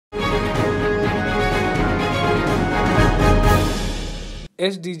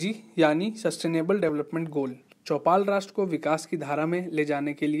SDG यानी sustainable development goal चौपाल राष्ट्र को विकास की धारा में ले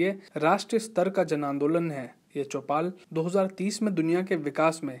जाने के लिए राष्ट्रीय स्तर का जन आंदोलन है। ये चौपाल 2030 में दुनिया के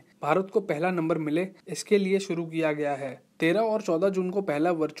विकास में भारत को पहला नंबर मिले, इसके लिए शुरू किया गया है। 13 और 14 जून को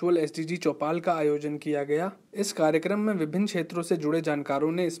पहला वर्चुअल SDG चौपाल का आयोजन किया गया। इस कार्यक्रम में विभिन्न क्षेत्रों से जुड़े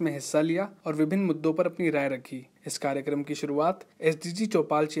जानकारों ने इसमें हिस्सा लिया और विभिन्न मुद्दों पर अपनी राय रखी। इस कार्यक्रम की शुरुआत SDG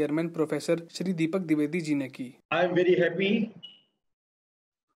चौपाल चेयरमैन प्रोफेसर श्री दीपक द्विवेदी जी ने की। I am very happy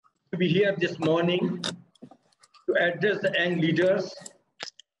to be here this morning to address the young leaders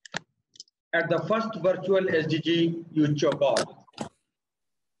at the first virtual SDG Youth Chaupal.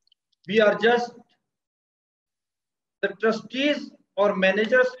 We are just the trustees or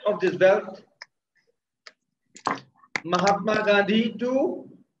managers of this wealth. Mahatma Gandhi too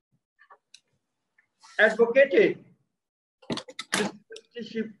advocated this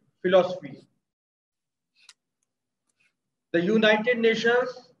trusteeship philosophy. The United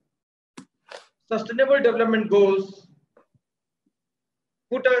Nations Sustainable Development Goals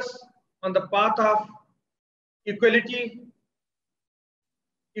put us on the path of equality,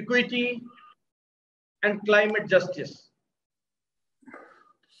 equity, and climate justice.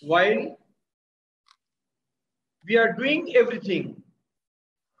 While we are doing everything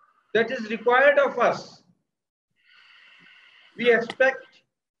that is required of us, we expect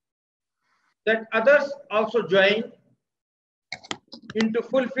that others also join in to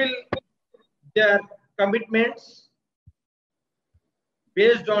fulfill their commitments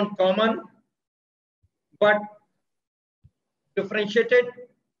based on common but differentiated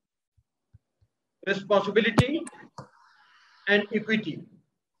responsibility and equity.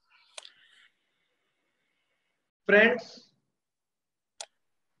 Friends,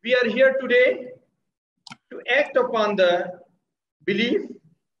 we are here today to act upon the belief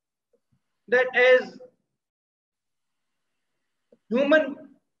that as human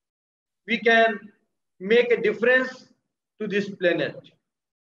we can make a difference to this planet.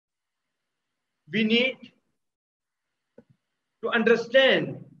 We need to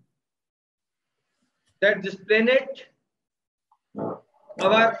understand that this planet,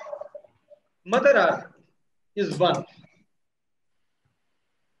 our Mother Earth, is one.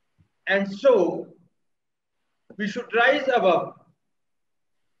 And so we should rise above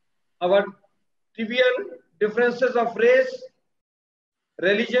our trivial differences of race,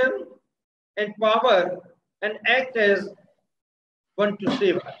 religion, and power and act as one to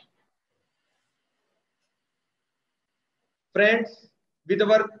save her. Friends, with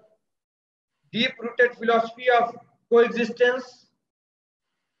our deep-rooted philosophy of coexistence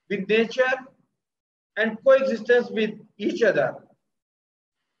with nature and coexistence with each other,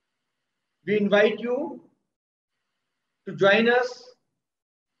 we invite you to join us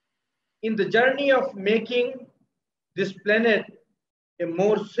in the journey of making this planet a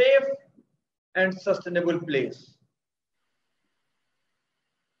more safe and sustainable place.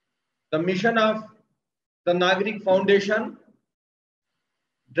 The mission of the Nagrik Foundation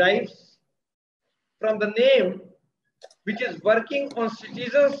derives from the name, which is working on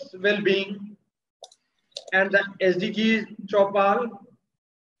citizens' well-being, and the SDG Chaupal,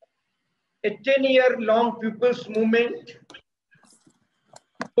 a 10-year-long people's movement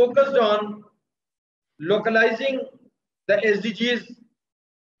focused on localizing the SDGs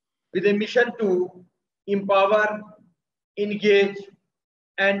with a mission to empower, engage,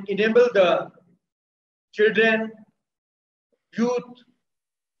 and enable the children, youth,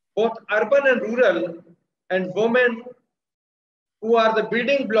 both urban and rural, and women who are the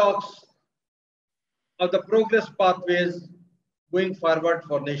building blocks of the progress pathways going forward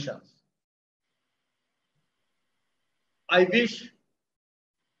for nations. I wish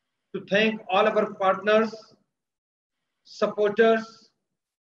to thank all of our partners, supporters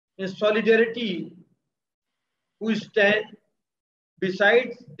in solidarity who stand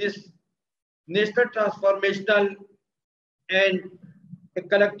beside this national transformational and a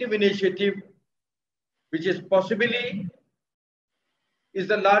collective initiative, which is possibly is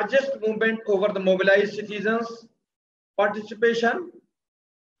the largest movement over the mobilized citizens' participation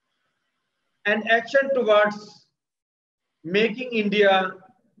and action towards making India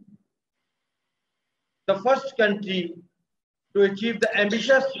the first country to achieve the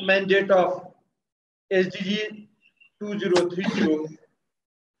ambitious mandate of SDG 2030.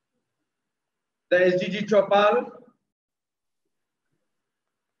 The SDG Chaupal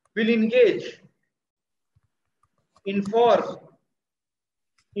will engage, enforce,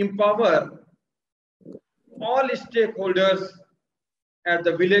 empower all stakeholders at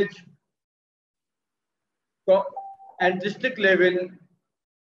the village and district level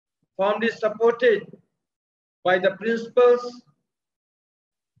fondly supported by the principles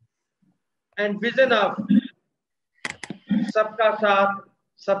and vision of Sabka Saath,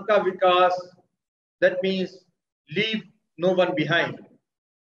 Sabka Vikas, that means leave no one behind.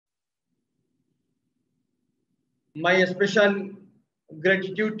 My special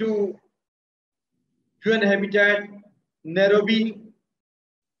gratitude to UN Habitat, Nairobi,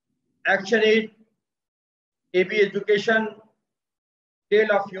 ActionAid, AB Education,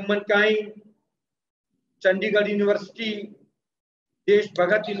 Tale of Humankind, Chandigarh University, Desh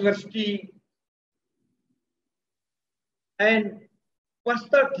Bhagat University, and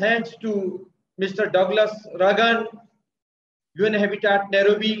personal thanks to Mr. Douglas Ragan, UN Habitat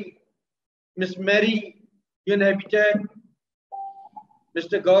Nairobi, Ms. Mary, UN Habitat,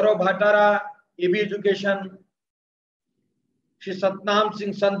 Mr. Gaurav Bhattara, AB Education, Shri Satnam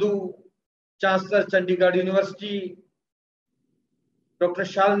Singh Sandhu, Chancellor Chandigarh University, Dr.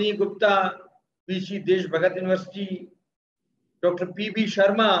 Shalini Gupta, VC Desh Bhagat University, Dr. P.B.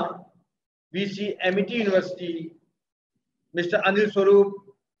 Sharma, VC Amity University, Mr. Anil Swarup,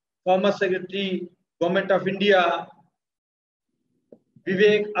 former Secretary, Government of India,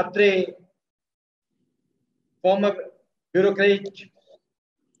 Vivek Atre, former bureaucrat,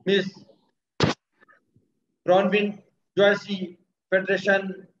 Ms. Bronwyn Joyce,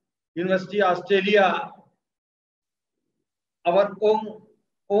 Federation, University Australia, our own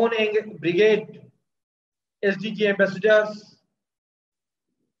brigade, SDG ambassadors,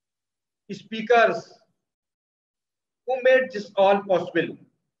 speakers who made this all possible.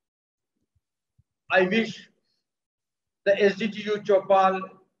 I wish the SDG Youth Chaupal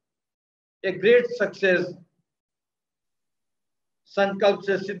a great success. Sankalp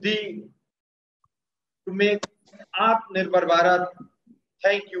se Siddhi to make Atmanirbhar Bharat.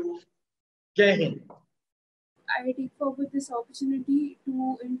 Thank you. Jai Hind. I take forward this opportunity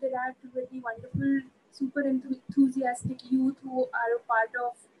to interact with the wonderful, super enthusiastic youth who are a part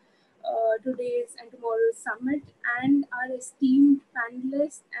of today's and tomorrow's summit, and our esteemed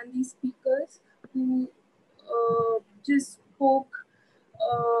panelists and the speakers who just spoke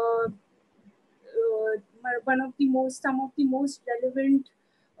some of the most relevant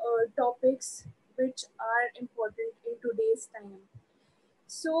topics which are important in today's time.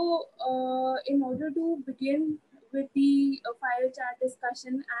 So, in order to begin with the fire chat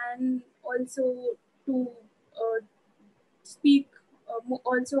discussion and also to speak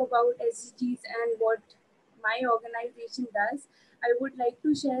also about SDGs and what my organization does, I would like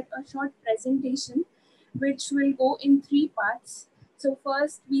to share a short presentation which will go in 3 parts. So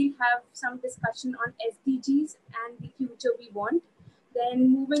first we'll have some discussion on SDGs and the future we want. Then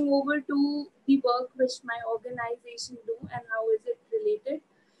moving over to the work which my organization do and how is it related.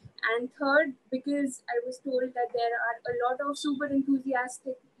 And third, because I was told that there are a lot of super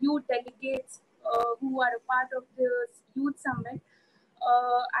enthusiastic youth delegates who are a part of the youth summit,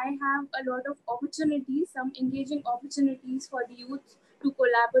 I have a lot of opportunities, some engaging opportunities for the youth to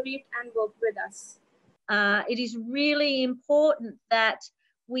collaborate and work with us. It is really important that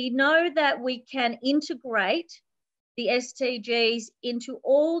we know that we can integrate the SDGs into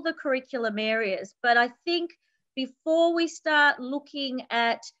all the curriculum areas. But I think before we start looking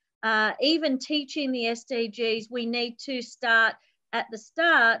at even teaching the SDGs, we need to start at the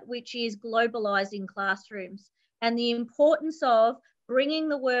start, which is globalizing classrooms and the importance of bringing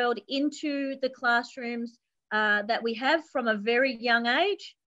the world into the classrooms that we have from a very young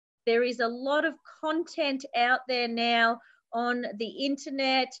age. There is a lot of content out there now on the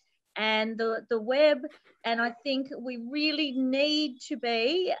internet and the web, and I think we really need to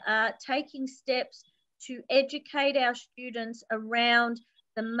be taking steps to educate our students around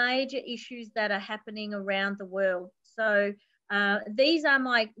the major issues that are happening around the world. So these are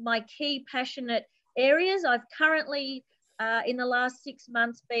my key passionate areas. I've currently, in the last 6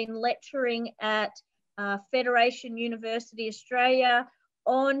 months, been lecturing at Federation University Australia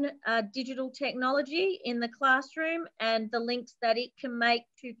on digital technology in the classroom and the links that it can make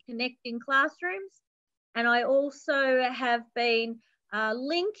to connecting classrooms. And I also have been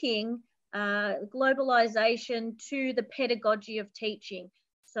linking globalization to the pedagogy of teaching.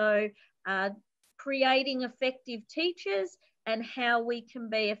 So creating effective teachers and how we can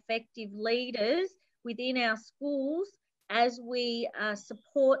be effective leaders within our schools as we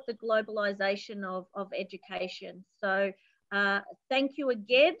support the globalization of education. So thank you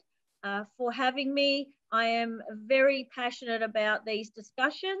again for having me. I am very passionate about these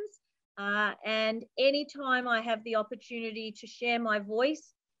discussions, and anytime I have the opportunity to share my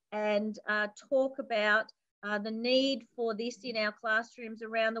voice and talk about the need for this in our classrooms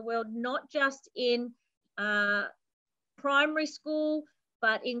around the world, not just in primary school,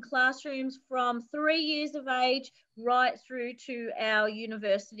 but in classrooms from 3 years of age right through to our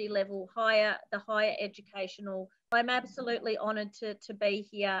university level, the higher educational. I'm absolutely honoured to be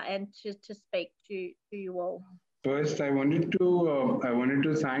here and to speak to you all. First, I wanted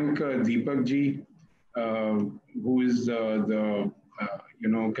to thank Deepak ji, who is the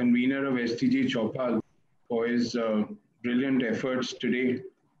convener of SDG Chaupal, for his brilliant efforts today.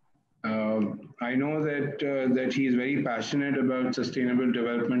 I know that he is very passionate about sustainable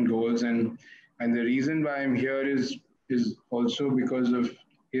development goals, and the reason why I'm here is also because of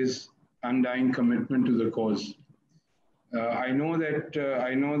his undying commitment to the cause. I know that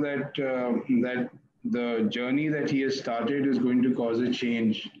that the journey that he has started is going to cause a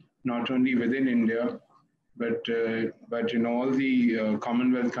change, not only within India, but in all the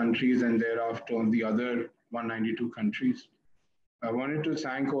Commonwealth countries and thereafter on the other 192 countries. I wanted to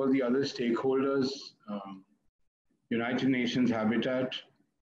thank all the other stakeholders, United Nations Habitat,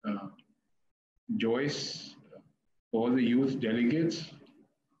 Joyce, all the youth delegates,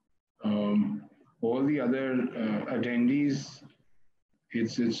 all the other attendees.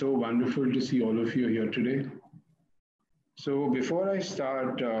 It's so wonderful to see all of you here today. So before I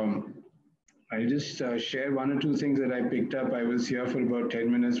start, I just share one or two things that I picked up. I was here for about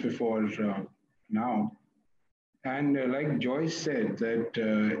 10 minutes before now. And like Joyce said, that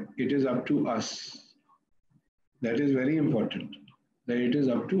it is up to us. That is very important, that it is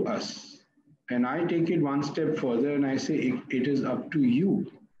up to us. And I take it one step further and I say it is up to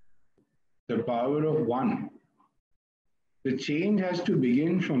you, the power of one. The change has to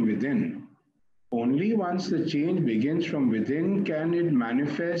begin from within. Only once the change begins from within can it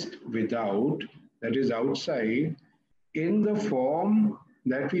manifest without, that is outside, in the form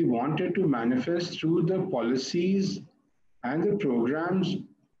that we wanted to manifest through the policies and the programs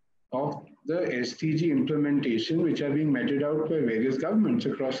of the SDG implementation, which are being meted out by various governments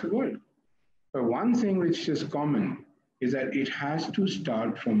across the world. But one thing which is common is that it has to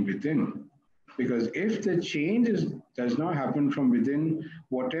start from within. Because if the change does not happen from within,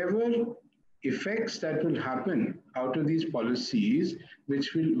 whatever effects that will happen out of these policies,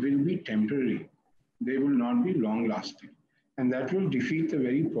 which will be temporary, they will not be long lasting. And that will defeat the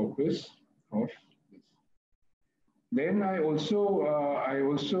very purpose of this. Then I also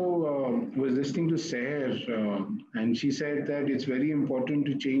was listening to Seher, and she said that it's very important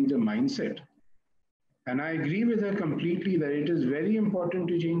to change the mindset. And I agree with her completely that it is very important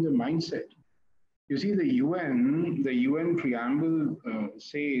to change the mindset. You see, the UN preamble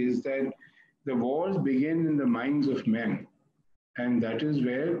says that the wars begin in the minds of men, and that is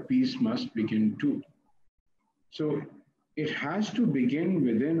where peace must begin too. So it has to begin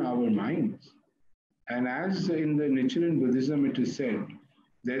within our minds. And as in the Nichiren Buddhism it is said,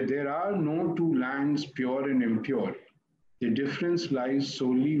 that there are no two lands, pure and impure. The difference lies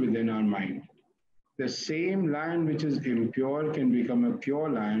solely within our mind. The same land which is impure can become a pure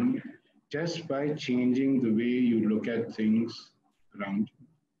land just by changing the way you look at things around you.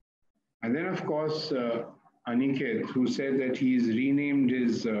 And then, of course, Aniket, who said that he's renamed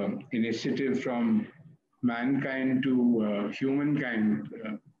his initiative from mankind to humankind.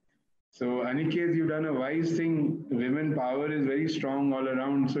 So, Aniket, you've done a wise thing. Women power is very strong all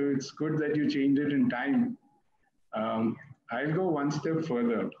around, so it's good that you change it in time. I'll go one step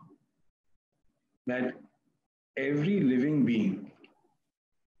further. That every living being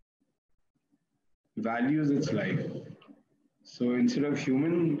values its life. So instead of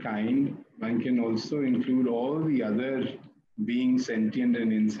humankind, one can also include all the other beings, sentient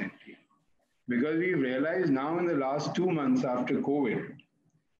and insentient. Because we realize now in the last 2 months after COVID,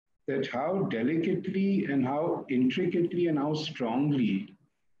 that how delicately and how intricately and how strongly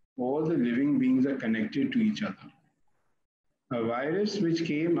all the living beings are connected to each other. A virus which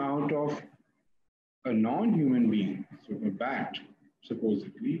came out of a non-human being, so a bat,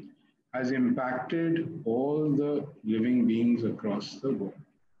 supposedly, has impacted all the living beings across the world.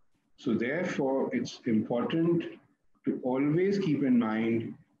 So therefore, it's important to always keep in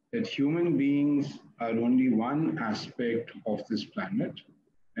mind that human beings are only one aspect of this planet,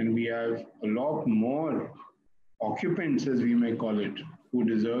 and we have a lot more occupants, as we may call it, who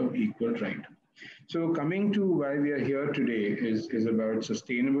deserve equal right. So coming to why we are here today is about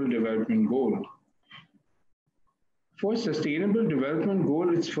Sustainable Development Goal. For Sustainable Development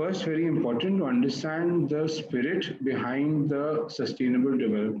Goal, it's first very important to understand the spirit behind the Sustainable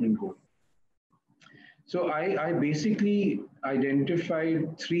Development Goal. So I basically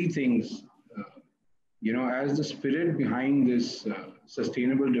identified 3 things, as the spirit behind this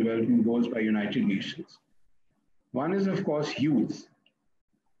Sustainable Development Goals by United Nations. One is, of course, youth.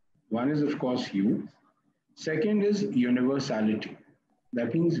 Second is universality.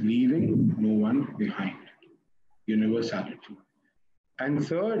 That means leaving no one behind, universality. And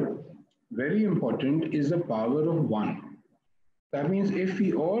third, very important, is the power of one. That means if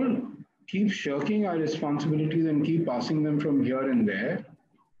we all keep shirking our responsibilities and keep passing them from here and there,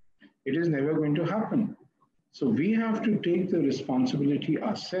 it is never going to happen. So we have to take the responsibility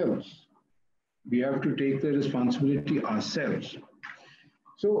ourselves. We have to take the responsibility ourselves.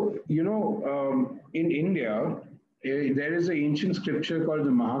 So, in India, there is an ancient scripture called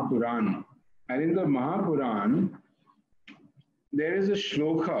the Mahapuran. And in the Mahapuran, there is a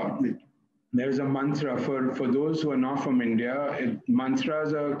shloka. There is a mantra for those who are not from India.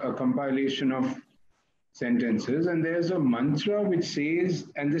 Mantras are a compilation of sentences. And there's a mantra which says,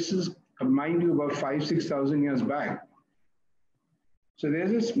 and this is, mind you, about 5,000-6,000 years back. So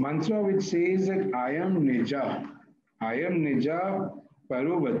there's this mantra which says that I am Nija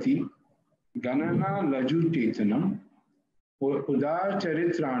Parvati Ganana Laju Tetanam Udar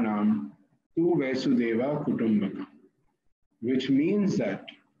Charitranam Tu Vasudeva Kutumbakam, which means that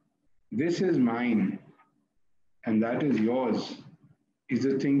this is mine and that is yours, is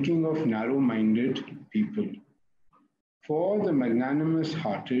the thinking of narrow-minded people. For the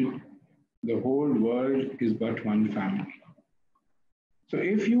magnanimous-hearted, the whole world is but one family. So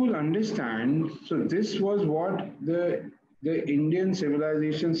if you will understand, so this was what the Indian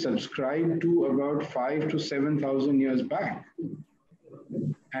civilization subscribed to about 5,000 to 7,000 years back.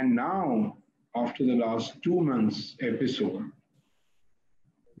 And now, after the last 2 months episode,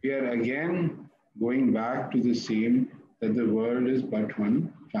 we are again going back to the same, that the world is but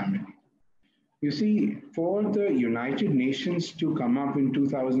one family. You see, for the United Nations to come up in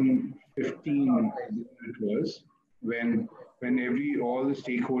 2015, it was, when all the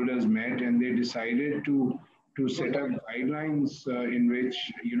stakeholders met and they decided to set up guidelines in which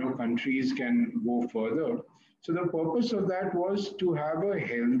countries can go further. So the purpose of that was to have a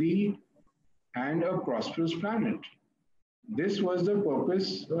healthy and a prosperous planet. This was the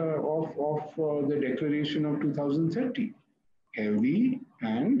purpose of the declaration of 2030, healthy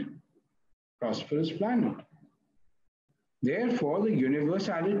and prosperous planet. Therefore, the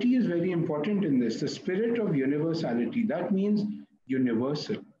universality is very important in this, the spirit of universality. That means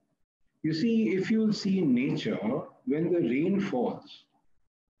universal. You see, if you'll see in nature, when the rain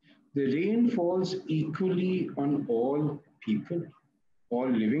falls equally on all people, all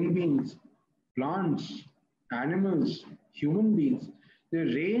living beings, plants, animals, human beings. The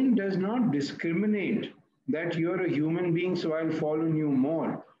rain does not discriminate that you're a human being, so I'll fall on you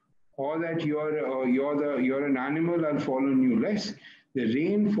more, or that you're an animal, I'll fall on you less. The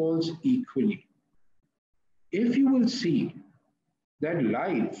rain falls equally. If you will see that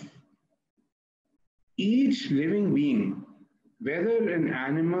life, each living being, whether an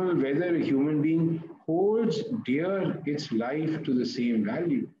animal, whether a human being, holds dear its life to the same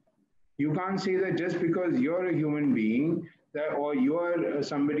value. You can't say that just because you're a human being or you're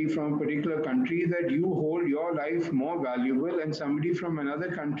somebody from a particular country that you hold your life more valuable and somebody from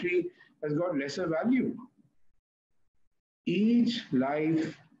another country has got lesser value. Each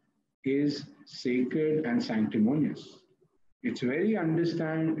life is sacred and sanctimonious. It's very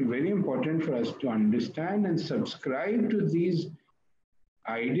important for us to understand and subscribe to these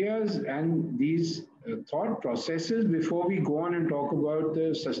ideas and these thought processes before we go on and talk about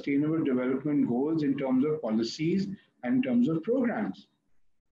the sustainable development goals in terms of policies and in terms of programs.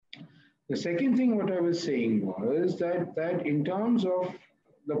 The second thing what I was saying was that in terms of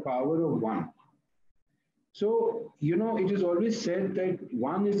the power of one. So, it is always said that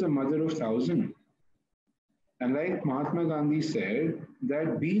one is the mother of thousand. And like Mahatma Gandhi said,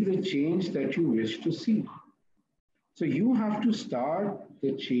 that be the change that you wish to see. So you have to start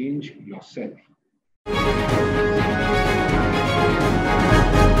the change yourself.